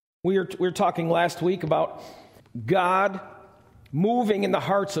We were talking last week about God moving in the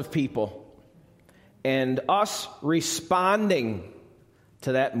hearts of people and us responding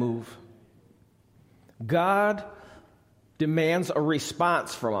to that move. God demands a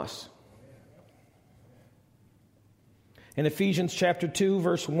response from us. In Ephesians chapter 2,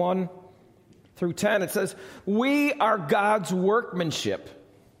 verse 1 through 10, it says, "We are God's workmanship,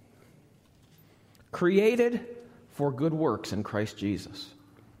 created for good works in Christ Jesus."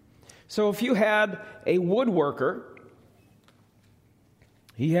 So if you had a woodworker,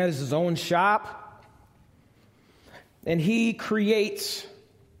 he has his own shop, and he creates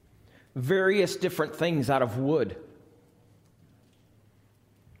various different things out of wood.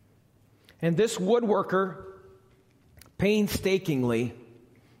 And this woodworker painstakingly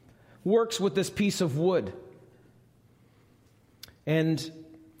works with this piece of wood. And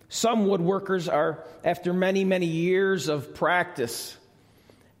some woodworkers are, after many, many years of practice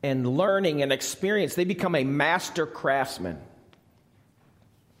and learning and experience, they become a master craftsman.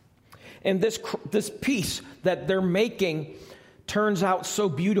 And this piece that they're making turns out so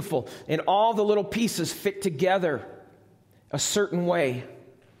beautiful, and all the little pieces fit together a certain way.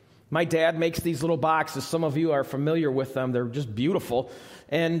 My dad makes these little boxes. Some of you are familiar with them. They're just beautiful.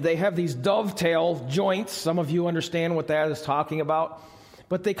 And they have these dovetail joints. Some of you understand what that is talking about.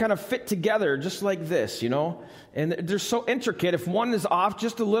 But they kind of fit together just like this, And they're so intricate. If one is off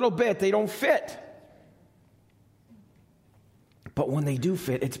just a little bit, they don't fit. But when they do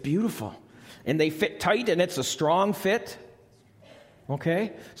fit, it's beautiful. And they fit tight, and it's a strong fit.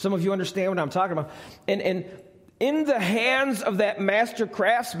 Okay? Some of you understand what I'm talking about. And in the hands of that master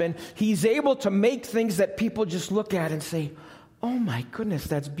craftsman, he's able to make things that people just look at and say, "Oh my goodness,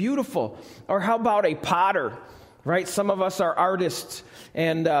 that's beautiful." Or how about a potter? Right? Some of us are artists,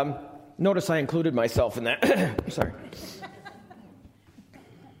 and notice I included myself in that. Sorry.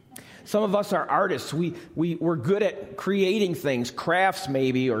 Some of us are artists. We're good at creating things, crafts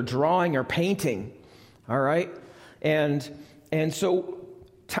maybe, or drawing or painting. All right? And so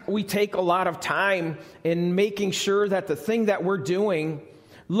we take a lot of time in making sure that the thing that we're doing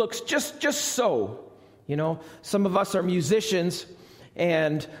looks just so. Some of us are musicians.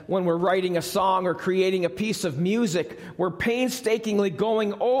 And when we're writing a song or creating a piece of music, we're painstakingly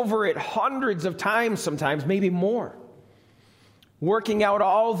going over it hundreds of times sometimes, maybe more. Working out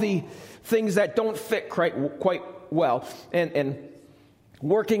all the things that don't fit quite well. And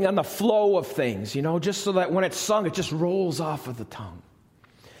working on the flow of things, just so that when it's sung, it just rolls off of the tongue.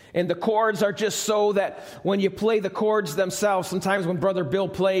 And the chords are just so that when you play the chords themselves, sometimes when Brother Bill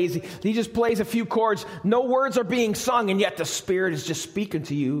plays, he just plays a few chords. No words are being sung, and yet the Spirit is just speaking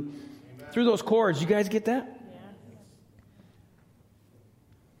to you through those chords. You guys get that? Yeah.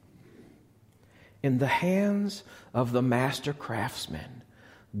 In the hands of the master craftsman,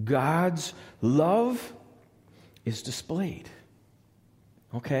 God's love is displayed.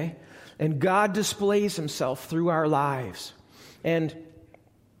 Okay? And God displays himself through our lives. And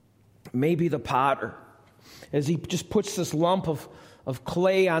maybe the potter, as he just puts this lump of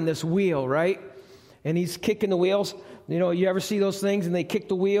clay on this wheel, right? And he's kicking the wheels. You ever see those things and they kick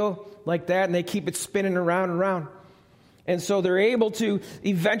the wheel like that and they keep it spinning around and around. And so they're able to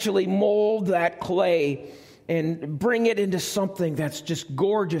eventually mold that clay and bring it into something that's just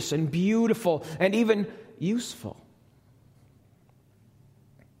gorgeous and beautiful and even useful.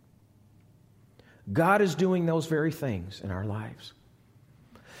 God is doing those very things in our lives.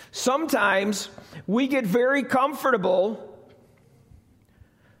 Sometimes we get very comfortable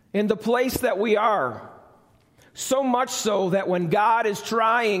in the place that we are. So much so that when God is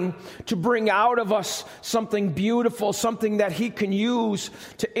trying to bring out of us something beautiful, something that he can use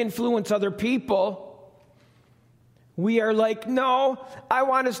to influence other people, we are like, "No, I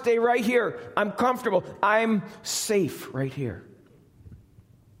want to stay right here. I'm comfortable. I'm safe right here."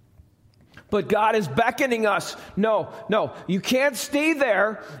 But God is beckoning us. No, you can't stay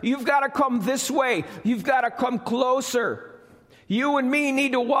there. You've got to come this way. You've got to come closer. You and me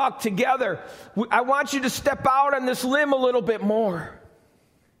need to walk together. I want you to step out on this limb a little bit more.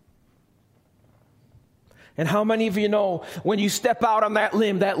 And how many of you know when you step out on that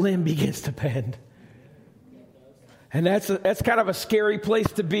limb begins to bend? And that's kind of a scary place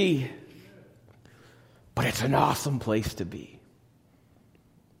to be. But it's an awesome place to be.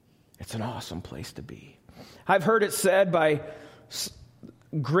 It's an awesome place to be. I've heard it said by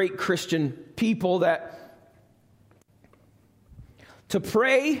great Christian people that to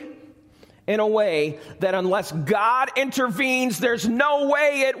pray in a way that unless God intervenes, there's no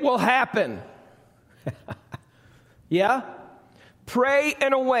way it will happen. Yeah? Pray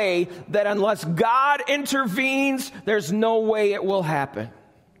in a way that unless God intervenes, there's no way it will happen.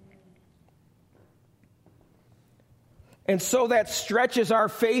 And so that stretches our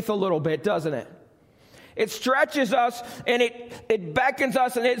faith a little bit, doesn't it? It stretches us and it beckons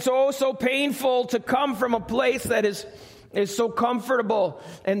us, and it's so painful to come from a place that is so comfortable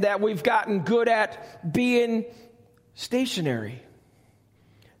and that we've gotten good at being stationary.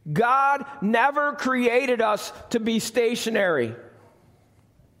 God never created us to be stationary.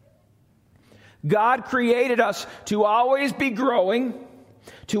 God created us to always be growing,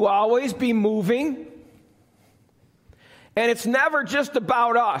 to always be moving. And it's never just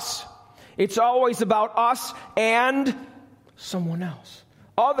about us. It's always about us and someone else.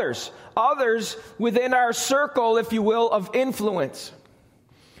 Others within our circle, if you will, of influence.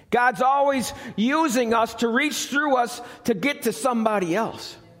 God's always using us to reach through us to get to somebody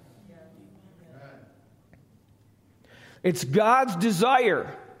else. It's God's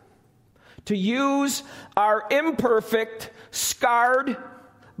desire to use our imperfect, scarred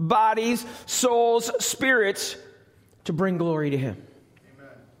bodies, souls, spirits to bring glory to Him. Amen.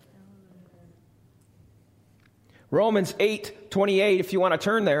 Romans 8:28, if you want to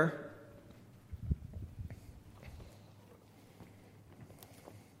turn there.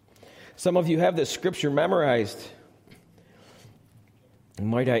 Some of you have this scripture memorized. And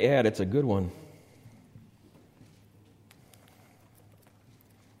might I add, it's a good one.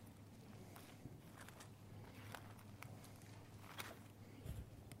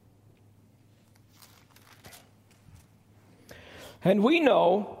 And we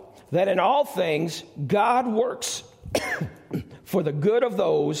know that in all things God works for the good of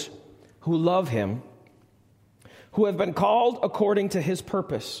those who love Him, who have been called according to His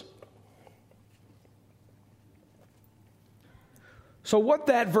purpose. So what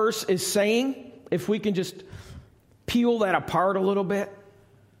that verse is saying, if we can just peel that apart a little bit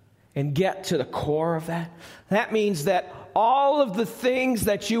and get to the core of that, that means that all of the things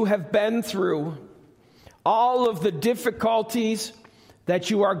that you have been through, all of the difficulties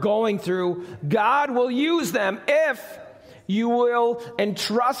that you are going through, God will use them if you will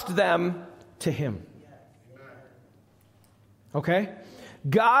entrust them to Him. Okay?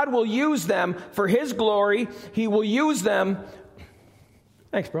 God will use them for His glory. He will use them.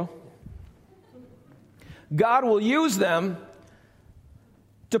 Thanks, bro. God will use them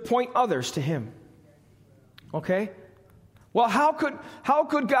to point others to Him. Okay? Well, how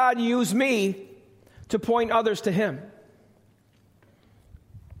could God use me to point others to Him?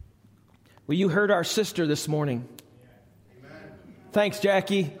 Well, you heard our sister this morning. Amen. Thanks,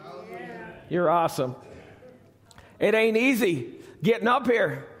 Jackie. You're awesome. It ain't easy getting up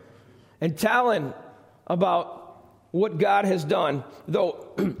here and telling about what God has done.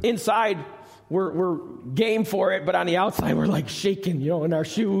 Though inside we're game for it, but on the outside we're like shaking, in our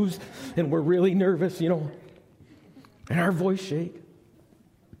shoes, and we're really nervous, and our voice shake.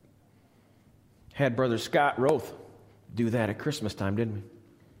 Had Brother Scott Roth do that at Christmas time, didn't we?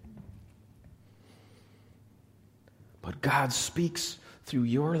 But God speaks through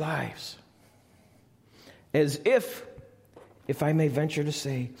your lives as if I may venture to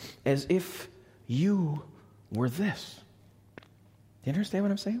say, as if you were this. Do you understand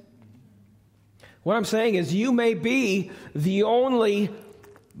what I'm saying? What I'm saying is you may be the only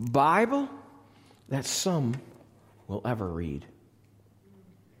Bible that some will ever read.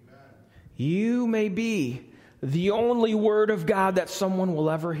 You may be the only word of God that someone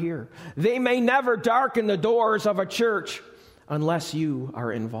will ever hear. They may never darken the doors of a church unless you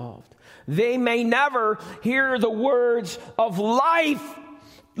are involved. They may never hear the words of life-giving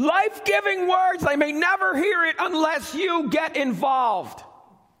words. They may never hear it unless you get involved.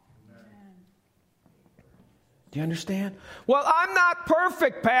 Do you understand? Well, I'm not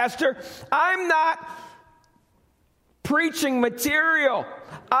perfect, Pastor. I'm not preaching material.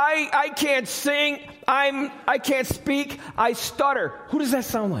 I can't sing. I can't speak. I stutter. Who does that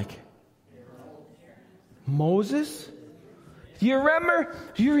sound like? Moses? Do you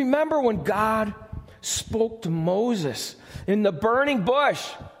remember when God spoke to Moses in the burning bush?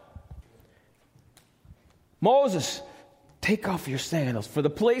 Moses, take off your sandals, for the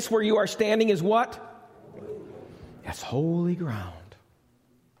place where you are standing is what? That's holy ground.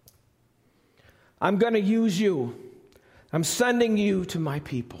 I'm going to use you. I'm sending you to my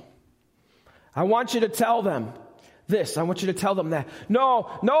people. I want you to tell them this. I want you to tell them that.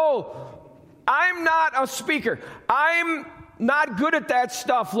 No, I'm not a speaker. I'm not good at that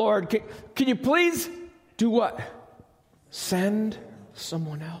stuff, Lord. Can you please do what? Send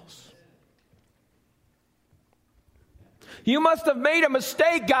someone else. You must have made a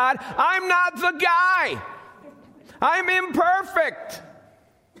mistake, God. I'm not the guy. I'm imperfect.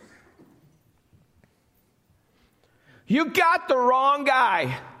 You got the wrong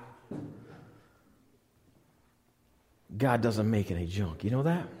guy. God doesn't make any junk. You know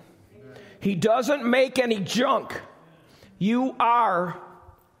that? He doesn't make any junk. You are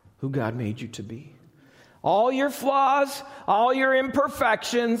who God made you to be. All your flaws, all your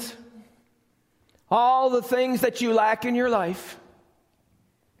imperfections, all the things that you lack in your life.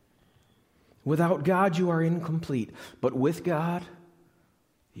 Without God, you are incomplete. But with God,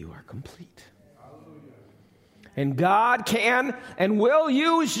 you are complete. And God can and will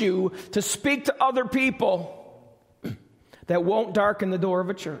use you to speak to other people that won't darken the door of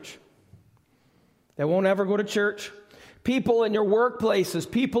a church, that won't ever go to church. People in your workplaces,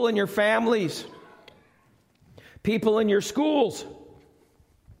 people in your families, people in your schools.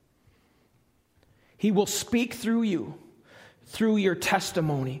 He will speak through you, through your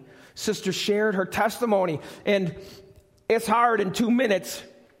testimony. Sister shared her testimony, and it's hard in 2 minutes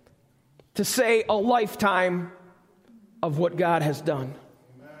to say a lifetime of what God has done.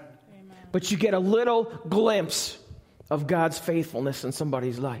 Amen. But you get a little glimpse of God's faithfulness in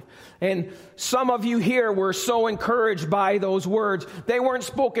somebody's life. And some of you here were so encouraged by those words. They weren't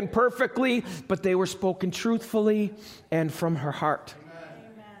spoken perfectly, but they were spoken truthfully and from her heart.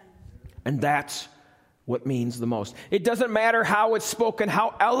 Amen. And that's what means the most. It doesn't matter how it's spoken,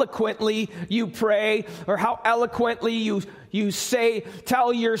 how eloquently you pray, or how eloquently you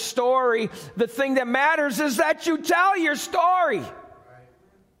tell your story. The thing that matters is that you tell your story.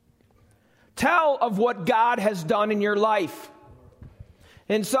 Tell of what God has done in your life.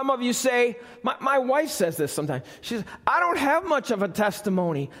 And some of you say, my wife says this sometimes. She says, I don't have much of a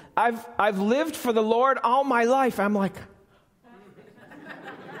testimony. I've lived for the Lord all my life. I'm like,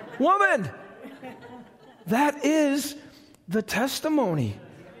 woman, that is the testimony.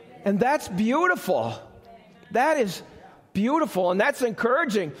 And that's beautiful. That is beautiful. And that's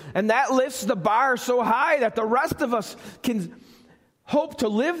encouraging. And that lifts the bar so high that the rest of us can hope to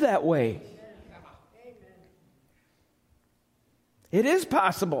live that way. It is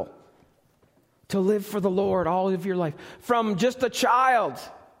possible to live for the Lord all of your life. From just a child,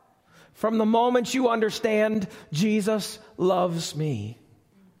 from the moment you understand Jesus loves me,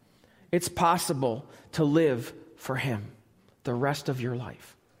 it's possible to live for Him the rest of your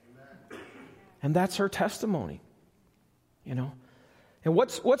life. And that's her testimony, you know. And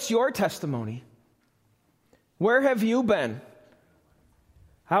what's your testimony? Where have you been?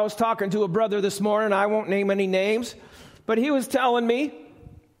 I was talking to a brother this morning. I won't name any names. But he was telling me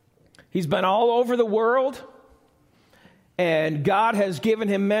he's been all over the world, and God has given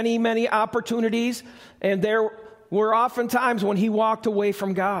him many, many opportunities, and there were often times when he walked away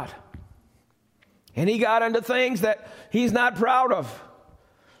from God. And he got into things that he's not proud of.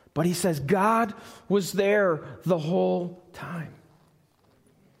 But he says God was there the whole time.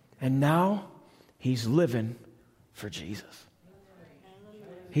 And now he's living for Jesus.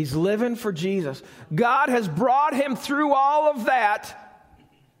 He's living for Jesus. God has brought him through all of that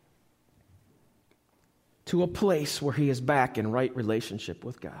to a place where he is back in right relationship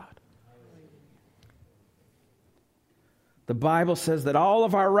with God. The Bible says that all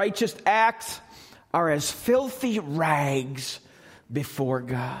of our righteous acts are as filthy rags before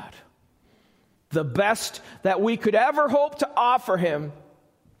God. The best that we could ever hope to offer him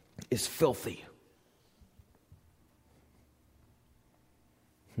is filthy.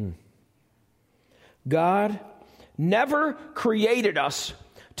 God never created us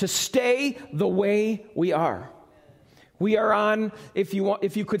to stay the way we are. We are on, if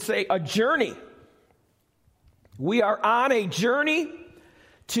you could say, a journey. We are on a journey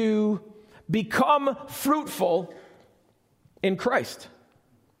to become fruitful in Christ.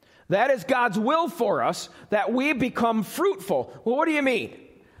 That is God's will for us, that we become fruitful. Well, what do you mean?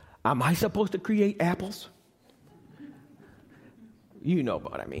 Am I supposed to create apples? You know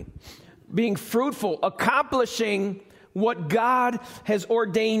what I mean. Being fruitful, accomplishing what God has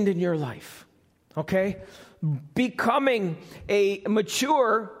ordained in your life. Okay? Becoming a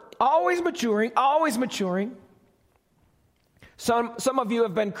mature, always maturing. Some of you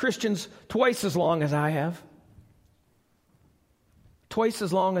have been Christians twice as long as I have. Twice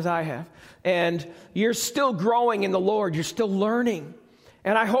as long as I have. And you're still growing in the Lord. You're still learning.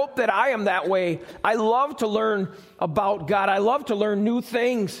 And I hope that I am that way. I love to learn about God. I love to learn new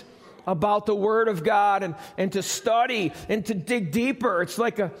things about the Word of God and to study and to dig deeper. It's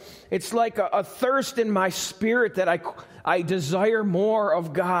like a thirst in my spirit that I desire more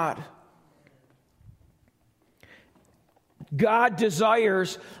of God. God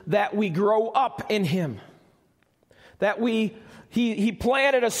desires that we grow up in Him. That He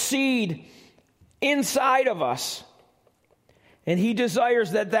planted a seed inside of us. And He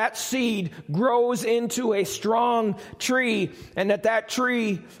desires that seed grows into a strong tree and that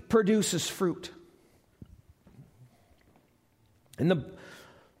tree produces fruit. And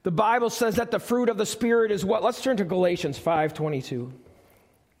the Bible says that the fruit of the Spirit is what? Let's turn to Galatians 5:22.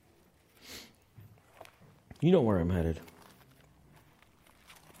 You know where I'm headed.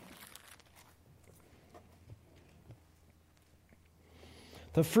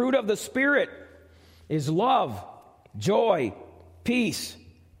 The fruit of the Spirit is love, joy, peace,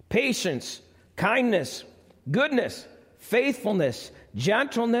 patience, kindness, goodness, faithfulness,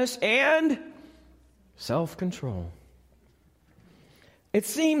 gentleness, and self-control. It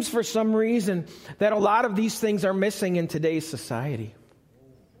seems for some reason that a lot of these things are missing in today's society.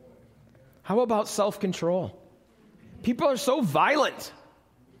 How about self-control? People are so violent.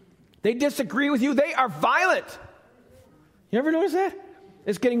 They disagree with you. They are violent. You ever notice that?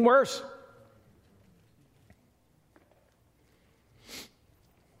 It's getting worse.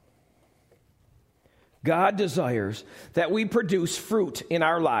 God desires that we produce fruit in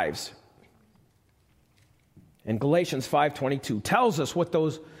our lives. And Galatians 5:22 tells us what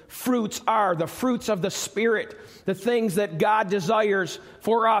those fruits are, the fruits of the Spirit, the things that God desires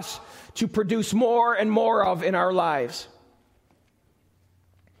for us to produce more and more of in our lives.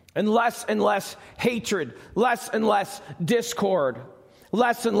 And less hatred, less and less discord,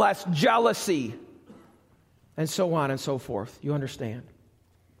 less and less jealousy, and so on and so forth. You understand?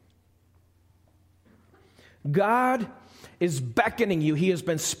 God is beckoning you. He has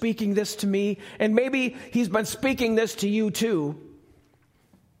been speaking this to me, and maybe He's been speaking this to you too.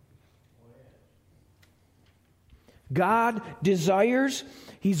 God desires,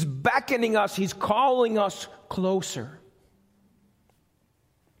 He's beckoning us, He's calling us closer.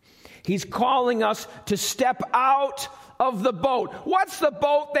 He's calling us to step out of the boat. What's the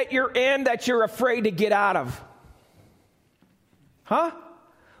boat that you're in that you're afraid to get out of? Huh?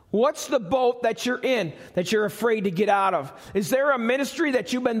 What's the boat that you're in that you're afraid to get out of? Is there a ministry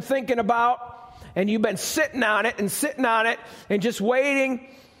that you've been thinking about and you've been sitting on it and just waiting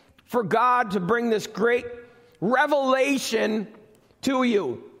for God to bring this great revelation to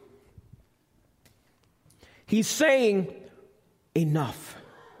you? He's saying, enough.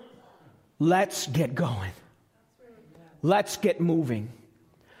 Let's get going. Let's get moving.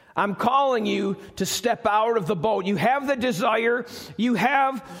 I'm calling you to step out of the boat. You have the desire. You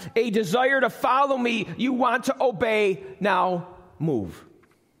have a desire to follow me. You want to obey. Now move.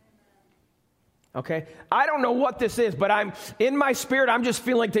 Okay? I don't know what this is, but I'm in my spirit, I'm just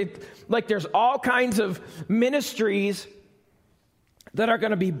feeling like there's all kinds of ministries that are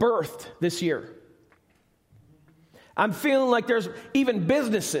going to be birthed this year. I'm feeling like there's even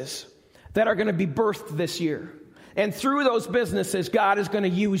businesses that are going to be birthed this year. And through those businesses, God is going to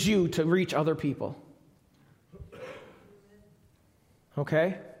use you to reach other people.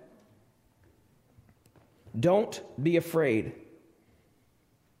 Okay? Don't be afraid.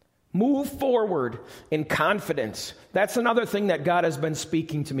 Move forward in confidence. That's another thing that God has been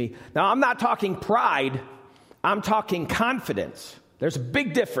speaking to me. Now, I'm not talking pride. I'm talking confidence. There's a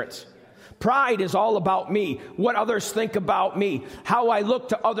big difference. Pride is all about me, what others think about me, how I look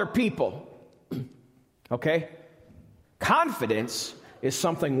to other people. Okay? Confidence is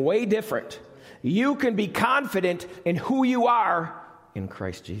something way different. You can be confident in who you are in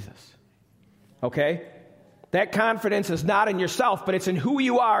Christ Jesus. Okay? That confidence is not in yourself, but it's in who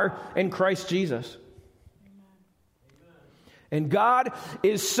you are in Christ Jesus. And God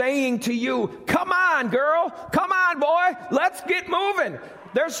is saying to you, come on, girl. Come on, boy. Let's get moving.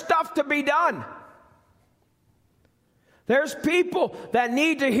 There's stuff to be done. There's people that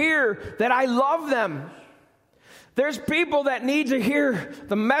need to hear that I love them. There's people that need to hear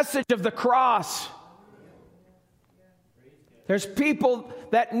the message of the cross. There's people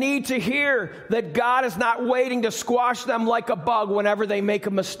that need to hear that God is not waiting to squash them like a bug whenever they make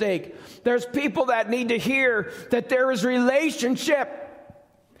a mistake. There's people that need to hear that there is relationship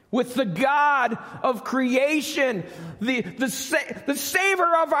with the God of creation, the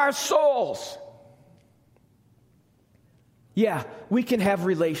Savior of our souls. Yeah, we can have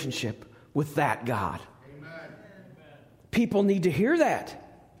relationship with that God. People need to hear that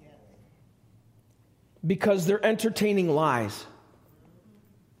because they're entertaining lies.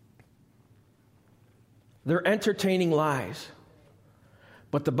 They're entertaining lies.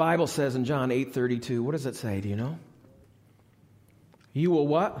 But the Bible says in John 8:32, what does it say? Do you know? You will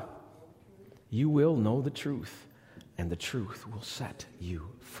what? You will know the truth, and the truth will set you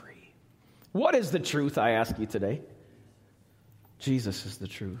free. What is the truth, I ask you today? Jesus is the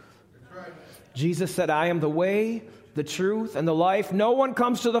truth. Jesus said, I am the way, the truth, and the life. No one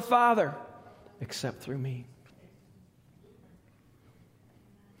comes to the Father except through me.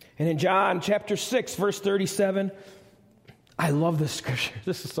 And in John chapter 6, verse 37, I love this scripture.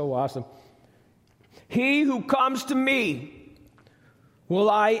 This is so awesome. He who comes to me will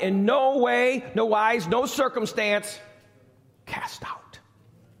I in no way, no wise, no circumstance cast out.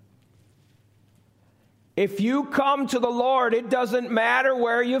 If you come to the Lord, it doesn't matter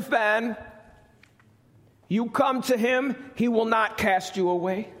where you've been. You come to Him, He will not cast you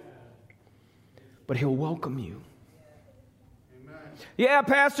away, but He'll welcome you. Yeah,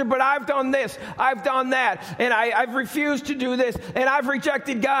 Pastor, but I've done this, I've done that, and I've refused to do this, and I've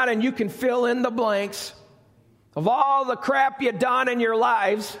rejected God, and you can fill in the blanks of all the crap you've done in your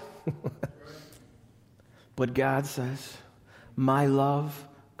lives. But God says, my love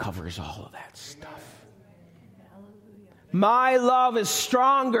covers all of that stuff. My love is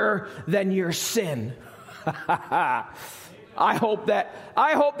stronger than your sin. I hope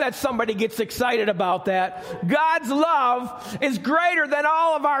that somebody gets excited about that. God's love is greater than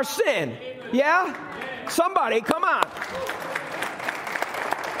all of our sin. Yeah? Somebody, come on.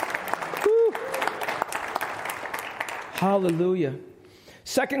 Woo. Hallelujah.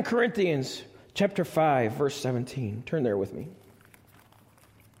 2 Corinthians chapter 5, verse 17. Turn there with me.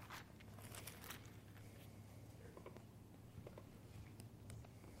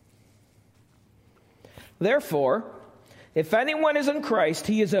 Therefore, if anyone is in Christ,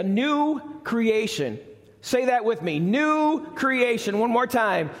 he is a new creation. Say that with me. New creation. One more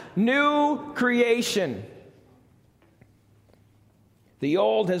time. New creation. The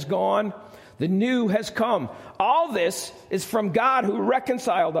old has gone. The new has come. All this is from God who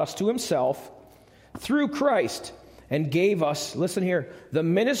reconciled us to Himself through Christ and gave us, listen here, the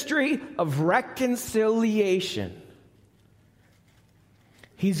ministry of reconciliation.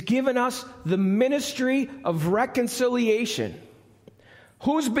 He's given us the ministry of reconciliation.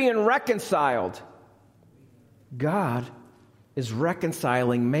 Who's being reconciled? God is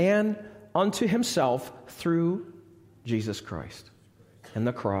reconciling man unto Himself through Jesus Christ and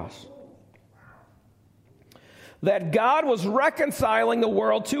the cross. That God was reconciling the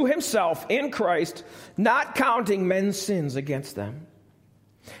world to Himself in Christ, not counting men's sins against them.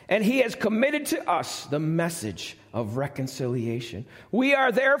 And He has committed to us the message of reconciliation. We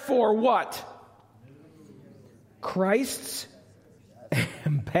are therefore what? Christ's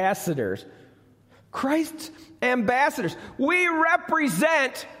ambassadors. Christ's ambassadors. We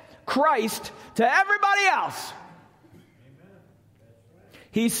represent Christ to everybody else.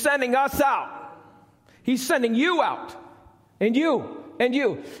 He's sending us out. He's sending you out. And you. And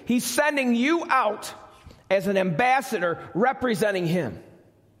you. He's sending you out as an ambassador representing Him.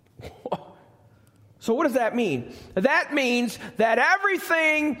 So what does that mean? That means that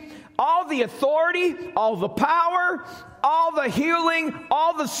everything, all the authority, all the power, all the healing,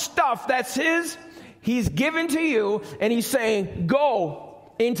 all the stuff that's His, He's given to you, and He's saying,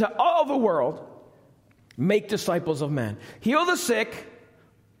 go into all the world, make disciples of men. Heal the sick,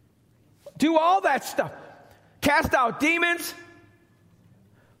 do all that stuff. Cast out demons,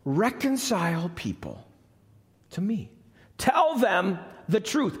 reconcile people to me. Tell them the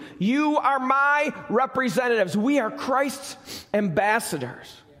truth. You are my representatives. We are Christ's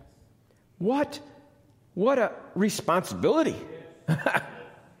ambassadors. What a responsibility.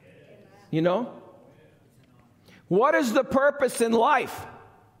 You know? What is the purpose in life?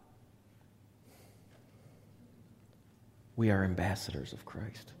 We are ambassadors of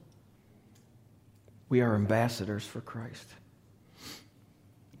Christ. We are ambassadors for Christ.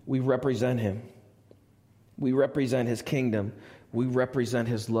 We represent Him. We represent His kingdom. We represent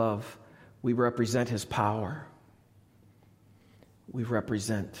His love. We represent His power. We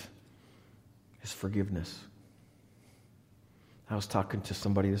represent His forgiveness. I was talking to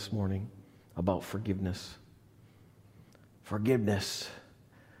somebody this morning about forgiveness. Forgiveness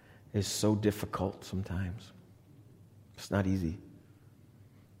is so difficult sometimes. It's not easy.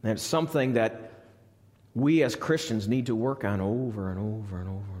 And it's something that we as Christians need to work on over and over and over and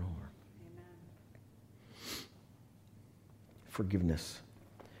over. Forgiveness.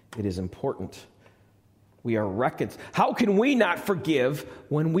 It is important. We are reckoned. How can we not forgive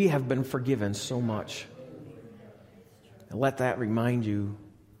when we have been forgiven so much? And let that remind you.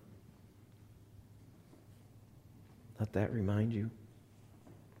 Let that remind you.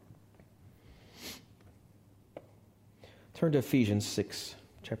 Turn to Ephesians 6,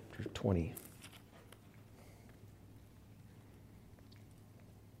 chapter 20.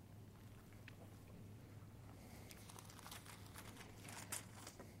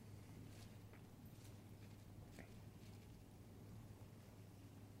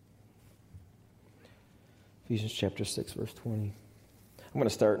 Ephesians chapter 6, verse 20. I'm going to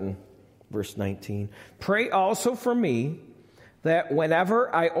start in verse 19. Pray also for me that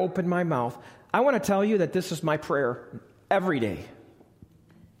whenever I open my mouth, I want to tell you that this is my prayer every day.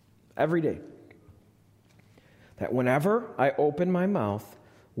 Every day. that whenever I open my mouth,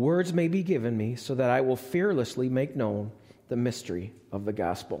 words may be given me so that I will fearlessly make known the mystery of the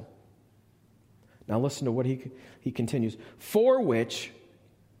gospel. Now listen to what he continues. For which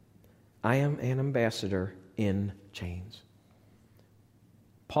I am an ambassador in chains.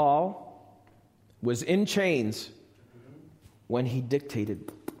 Paul was in chains when he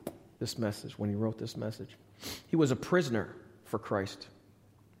dictated this message, when he wrote this message. He was a prisoner for Christ,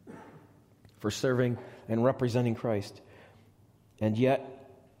 for serving and representing Christ. And yet,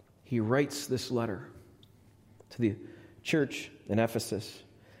 he writes this letter to the church in Ephesus,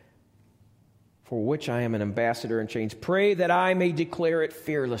 for which I am an ambassador in chains. Pray that I may declare it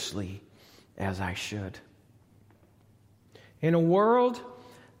fearlessly as I should. In a world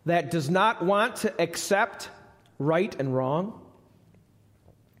that does not want to accept right and wrong,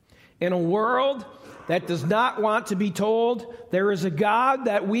 in a world that does not want to be told there is a God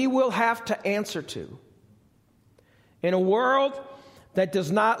that we will have to answer to, in a world that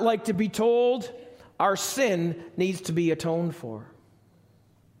does not like to be told our sin needs to be atoned for,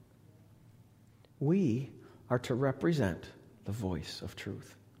 we are to represent the voice of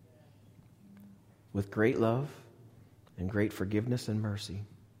truth with great love and great forgiveness and mercy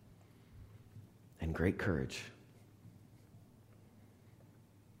and great courage.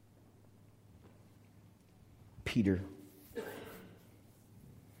 Peter,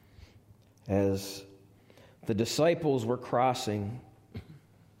 as the disciples were crossing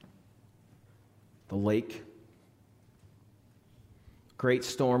the lake, great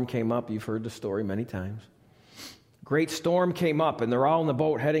storm came up. You've heard the story many times. Great storm came up, and they're all in the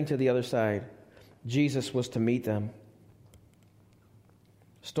boat heading to the other side. Jesus was to meet them.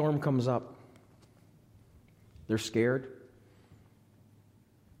 Storm comes up. They're scared.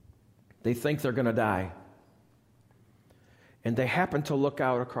 They think they're going to die. And they happen to look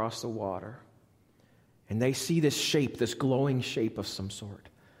out across the water. And they see this shape, this glowing shape of some sort.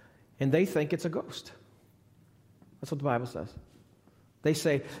 And they think it's a ghost. That's what the Bible says. They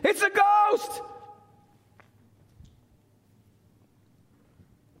say, "It's a ghost!"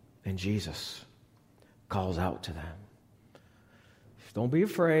 And Jesus calls out to them. Don't be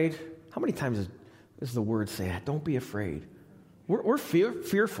afraid. How many times does the word say that? Don't be afraid. We're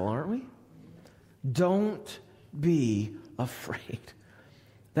fearful, aren't we? Don't be afraid.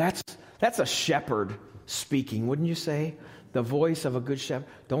 That's a shepherd speaking, wouldn't you say? The voice of a good shepherd.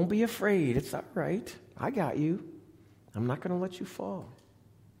 Don't be afraid. It's all right. I got you. I'm not going to let you fall.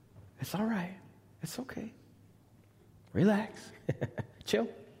 It's all right. It's okay. Relax. Chill.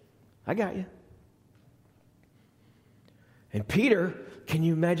 I got you. And Peter, can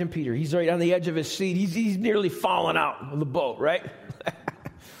you imagine Peter? He's right on the edge of his seat. He's nearly fallen out of the boat, right?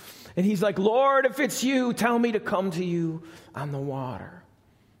 And he's like, "Lord, if it's you, tell me to come to you on the water.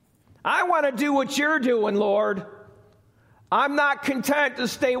 I want to do what you're doing, Lord. I'm not content to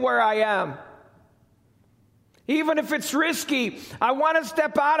stay where I am. Even if it's risky, I want to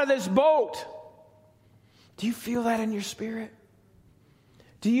step out of this boat." Do you feel that in your spirit?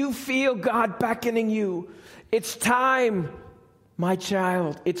 Do you feel God beckoning you? It's time, my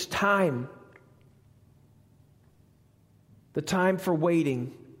child. It's time. The time for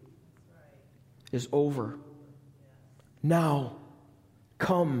waiting is over. Now,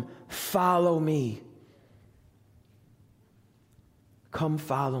 come, follow me. Come,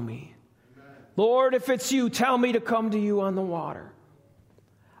 follow me. Lord, if it's you, tell me to come to you on the water.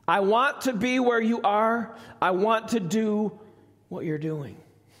 I want to be where you are. I want to do what you're doing.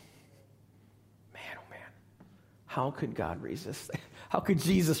 Man, oh man. How could God resist that? How could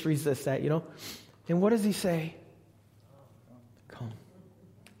Jesus resist that, And what does he say? Come.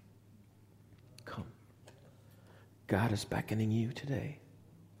 Come. God is beckoning you today.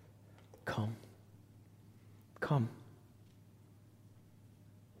 Come. Come.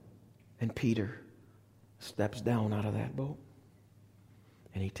 And Peter steps down out of that boat.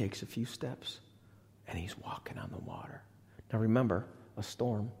 And he takes a few steps. And he's walking on the water. Now remember, a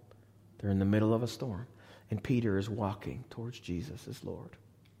storm. They're in the middle of a storm. And Peter is walking towards Jesus as Lord.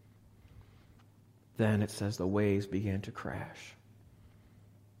 Then it says the waves began to crash.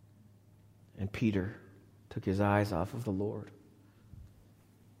 And Peter took his eyes off of the Lord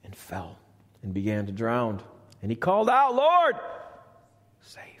and fell and began to drown. And he called out, "Lord,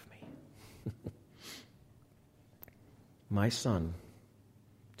 save me." My son,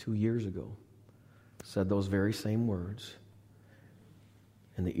 2 years ago, said those very same words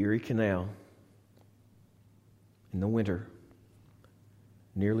in the Erie Canal in the winter.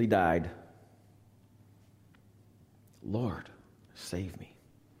 Nearly died. "Lord, save me."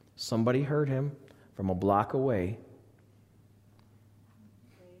 Somebody heard him from a block away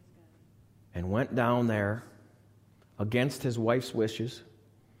and went down there against his wife's wishes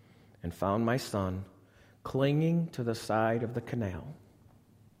and found my son clinging to the side of the canal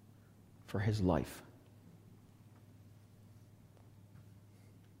for his life.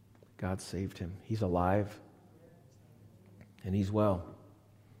 God saved him. He's alive and he's well.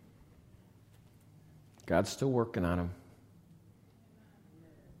 God's still working on him.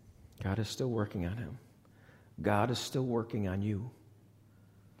 God is still working on him. God is still working on you.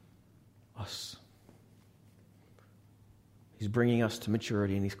 Us. He's bringing us to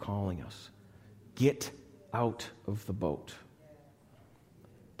maturity and he's calling us. Get out of the boat.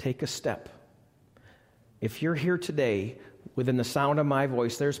 Take a step. If you're here today, within the sound of my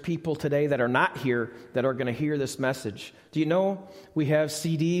voice, there's people today that are not here that are going to hear this message. Do you know we have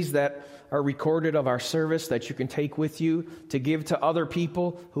CDs that are recorded of our service that you can take with you to give to other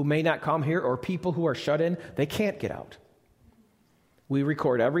people who may not come here or people who are shut in? They can't get out. We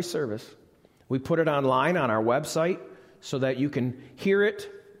record every service. We put it online on our website so that you can hear it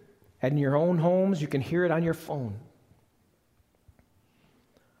in your own homes. You can hear it on your phone.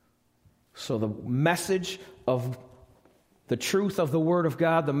 So the message of the truth of the Word of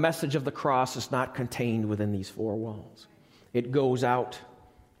God, the message of the cross, is not contained within these four walls. It goes out.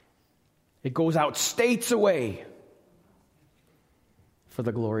 It goes out states away for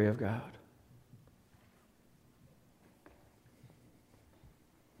the glory of God.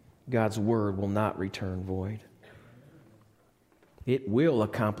 God's Word will not return void. It will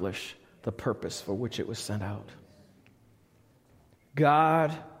accomplish the purpose for which it was sent out.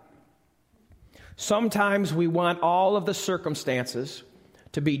 God, sometimes we want all of the circumstances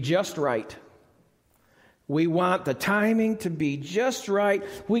to be just right. We want the timing to be just right.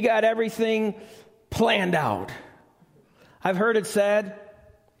 We got everything planned out. I've heard it said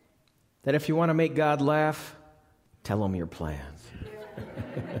that if you want to make God laugh, tell him your plans.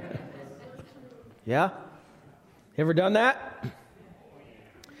 Yeah? You ever done that?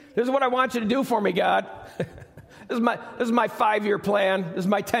 This is what I want you to do for me, God. This is my 5-year plan. This is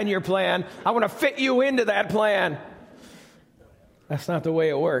my 10-year plan. I want to fit you into that plan. That's not the way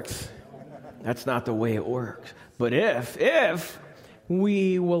it works. That's not the way it works. But if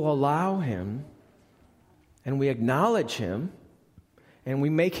we will allow him and we acknowledge him and we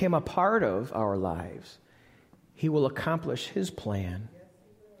make him a part of our lives, he will accomplish his plan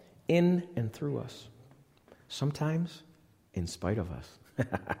in and through us. Sometimes in spite of us.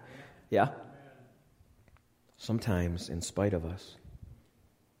 Yeah? Sometimes in spite of us.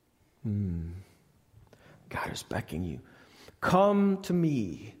 God is beckoning you. Come to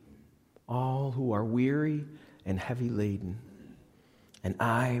me, all who are weary and heavy laden, and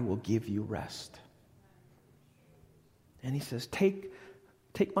I will give you rest. And he says, take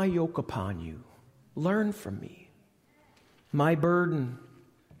my yoke upon you. Learn from me. My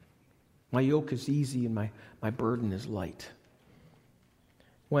yoke is easy and my burden is light.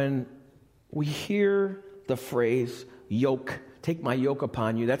 When we hear the phrase yoke, take my yoke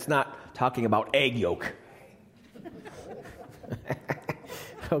upon you, that's not talking about egg yolk.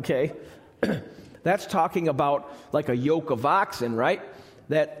 Okay? That's talking about like a yoke of oxen, right?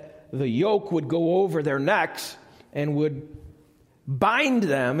 That the yoke would go over their necks and would bind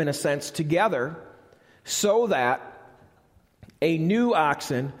them, in a sense, together so that a new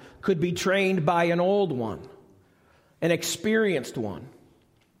oxen could be trained by an old one, an experienced one.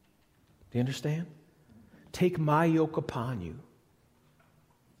 Do you understand? Take my yoke upon you.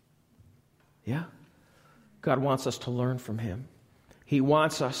 Yeah? God wants us to learn from him. He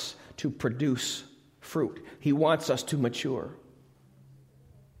wants us to produce fruit. He wants us to mature.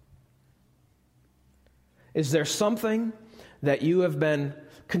 Is there something that you have been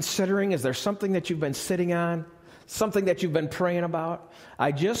considering? Is there something that you've been sitting on? Something that you've been praying about?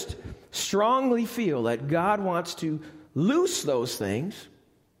 I just strongly feel that God wants to loose those things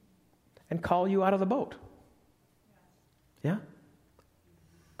and call you out of the boat. Yeah?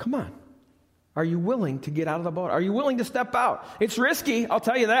 Come on. Are you willing to get out of the boat? Are you willing to step out? It's risky, I'll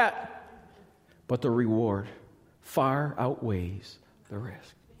tell you that. But the reward far outweighs the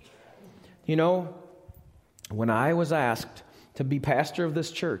risk. You know, when I was asked to be pastor of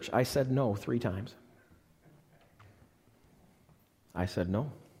this church, I said no 3 times. I said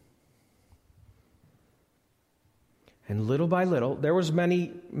no. And little by little, there was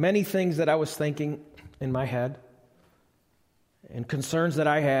many things that I was thinking in my head and concerns that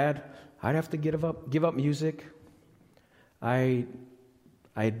I had. I'd have to give up music. I'd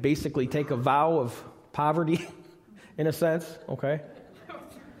basically take a vow of poverty, in a sense, okay?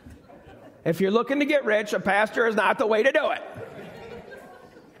 If you're looking to get rich, a pastor is not the way to do it.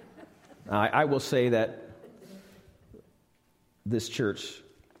 I will say that this church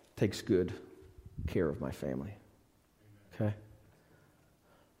takes good care of my family. Okay?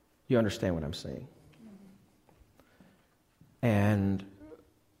 You understand what I'm saying? And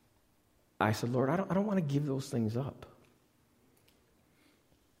I said, Lord, I don't want to give those things up.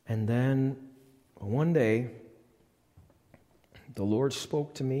 And then one day, the Lord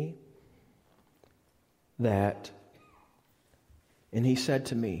spoke to me and he said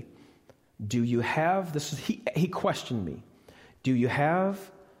to me, do you have this? He questioned me. Do you have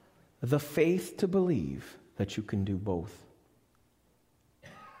the faith to believe that you can do both?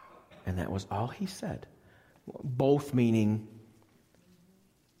 And that was all he said. Both meaning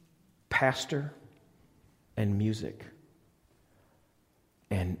pastor and music.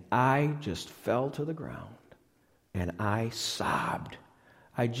 And I just fell to the ground and I sobbed.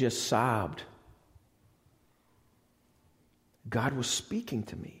 I just sobbed. God was speaking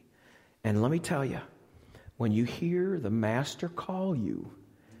to me. And let me tell you, when you hear the Master call you,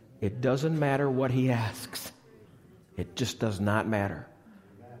 it doesn't matter what he asks. It just does not matter.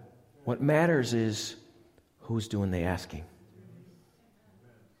 What matters is who's doing the asking.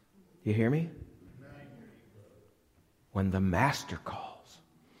 You hear me? When the Master calls,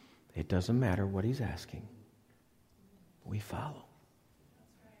 it doesn't matter what he's asking. We follow.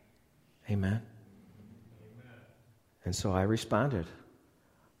 Amen. And so I responded.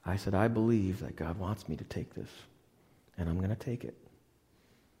 I said, I believe that God wants me to take this, and I'm going to take it.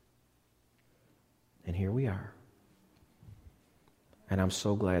 And here we are. And I'm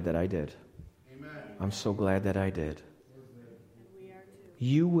so glad that I did. Amen. I'm so glad that I did. And we are too.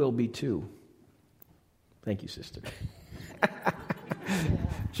 You will be too. Thank you, sister.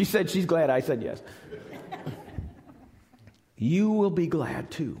 She said she's glad. I said yes. You will be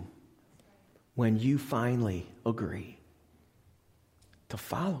glad too when you finally agree to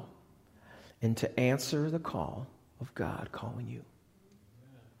follow and to answer the call of God calling you.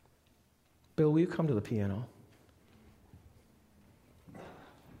 Bill, will you come to the piano?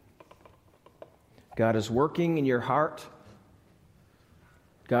 God is working in your heart.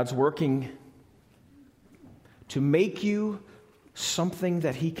 God's working to make you something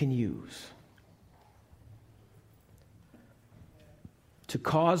that he can use. To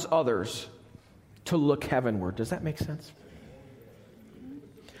cause others to look heavenward. Does that make sense?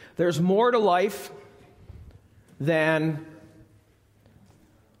 There's more to life than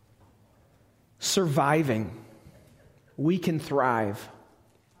surviving. We can thrive.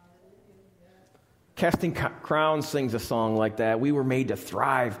 Casting Crowns sings a song like that. We were made to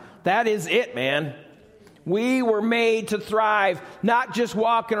thrive. That is it, man. We were made to thrive, not just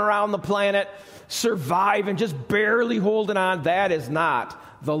walking around the planet, surviving, just barely holding on. That is not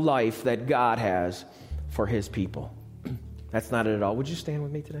the life that God has for his people. That's not it at all. Would you stand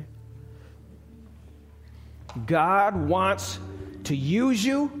with me today? God wants to use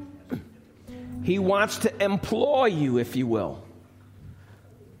you. He wants to employ you, if you will.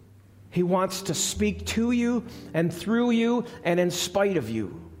 He wants to speak to you and through you and in spite of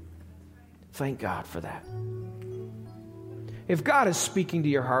you. Thank God for that. If God is speaking to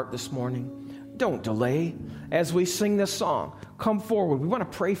your heart this morning, don't delay. As we sing this song, come forward. We want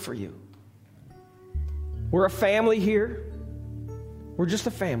to pray for you. We're a family here. We're just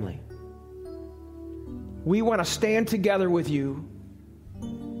a family. We want to stand together with you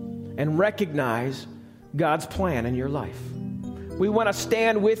and recognize God's plan in your life. We want to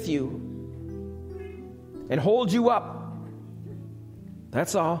stand with you and hold you up.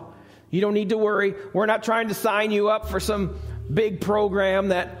 That's all. You don't need to worry. We're not trying to sign you up for some big program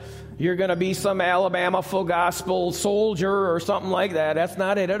that you're going to be some Alabama full gospel soldier or something like that. That's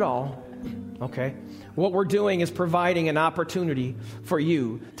not it at all. Okay? What we're doing is providing an opportunity for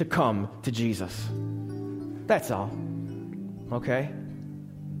you to come to Jesus. That's all. Okay?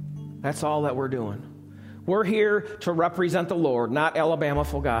 That's all that we're doing. We're here to represent the Lord, not Alabama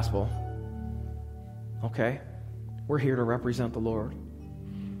full gospel. Okay? We're here to represent the Lord.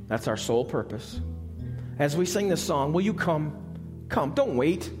 That's our sole purpose. As we sing this song, will you come? Come. Don't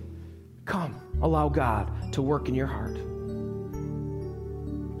wait. Come. Allow God to work in your heart.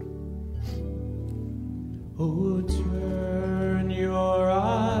 Oh, turn your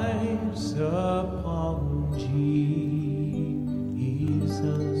eyes upon Jesus.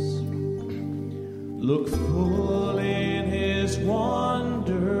 Look full in his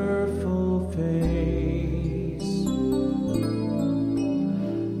wonderful face,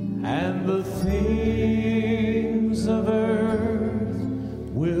 and the things of earth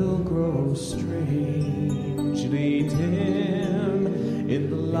will grow strangely dim in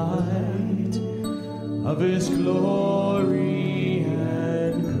the light of his glory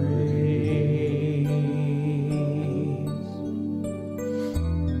and grace.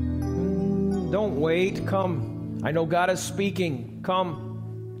 Don't wait. Come. I know God is speaking. Come.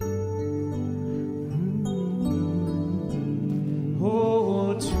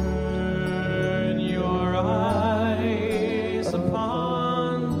 Oh, turn your eyes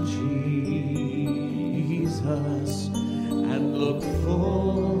upon Jesus and look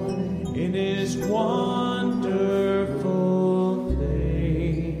full in His wonderful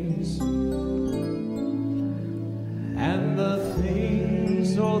face. And the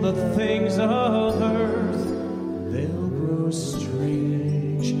things, oh, the things of